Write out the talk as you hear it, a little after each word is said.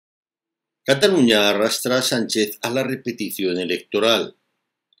Cataluña arrastra a Sánchez a la repetición electoral.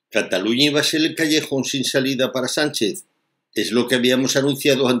 ¿Cataluña iba a ser el callejón sin salida para Sánchez? Es lo que habíamos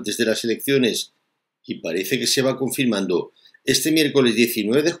anunciado antes de las elecciones y parece que se va confirmando. Este miércoles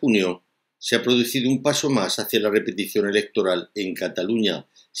 19 de junio se ha producido un paso más hacia la repetición electoral en Cataluña.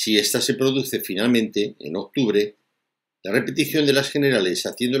 Si esta se produce finalmente, en octubre, la repetición de las generales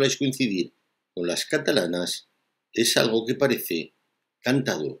haciéndolas coincidir con las catalanas es algo que parece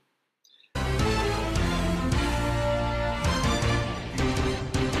cantado.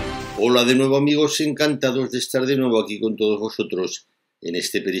 Hola de nuevo amigos, encantados de estar de nuevo aquí con todos vosotros en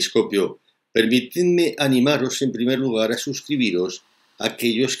este Periscopio. Permitidme animaros en primer lugar a suscribiros a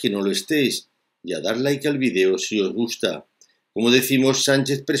aquellos que no lo estéis y a dar like al vídeo si os gusta. Como decimos,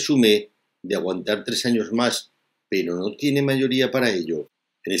 Sánchez presume de aguantar 3 años más, pero no tiene mayoría para ello.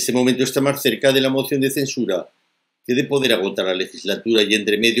 En este momento está más cerca de la moción de censura que de poder agotar la legislatura y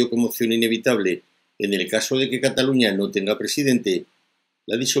entre medio como opción inevitable, en el caso de que Cataluña no tenga presidente,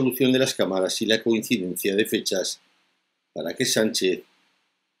 la disolución de las cámaras y la coincidencia de fechas para que Sánchez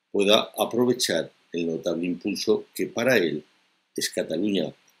pueda aprovechar el notable impulso que para él es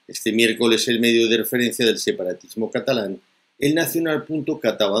Cataluña. Este miércoles el medio de referencia del separatismo catalán, el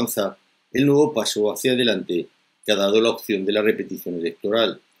nacional.cat avanza el nuevo paso hacia adelante que ha dado la opción de la repetición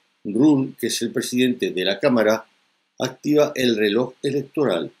electoral. Rull, que es el presidente de la Cámara, activa el reloj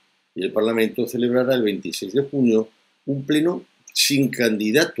electoral y el Parlamento celebrará el 26 de junio un pleno sin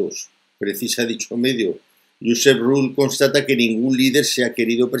candidatos, precisa dicho medio. Josep Rull constata que ningún líder se ha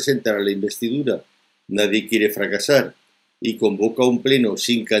querido presentar a la investidura, nadie quiere fracasar, y convoca un pleno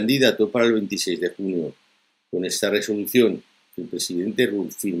sin candidato para el 26 de junio. Con esta resolución, que el presidente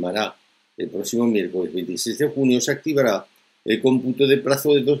Rull firmará el próximo miércoles 26 de junio, se activará el cómputo de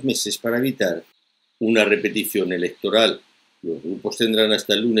plazo de 2 meses para evitar una repetición electoral. Los grupos tendrán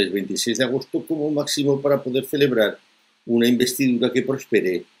hasta el lunes 26 de agosto como máximo para poder celebrar una investidura que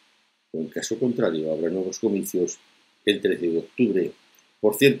prospere, o en caso contrario habrá nuevos comicios el 13 de octubre.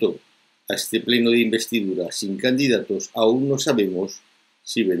 Por cierto, a este pleno de investidura sin candidatos aún no sabemos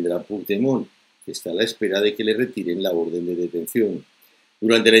si vendrá Puigdemont, que está a la espera de que le retiren la orden de detención.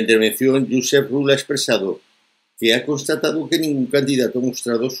 Durante la intervención, Josep Rull ha expresado que ha constatado que ningún candidato ha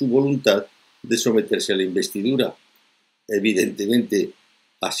mostrado su voluntad de someterse a la investidura. Evidentemente,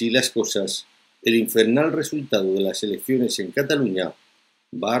 así las cosas, el infernal resultado de las elecciones en Cataluña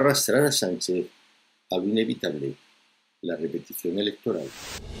va a arrastrar a Sánchez a lo inevitable, la repetición electoral.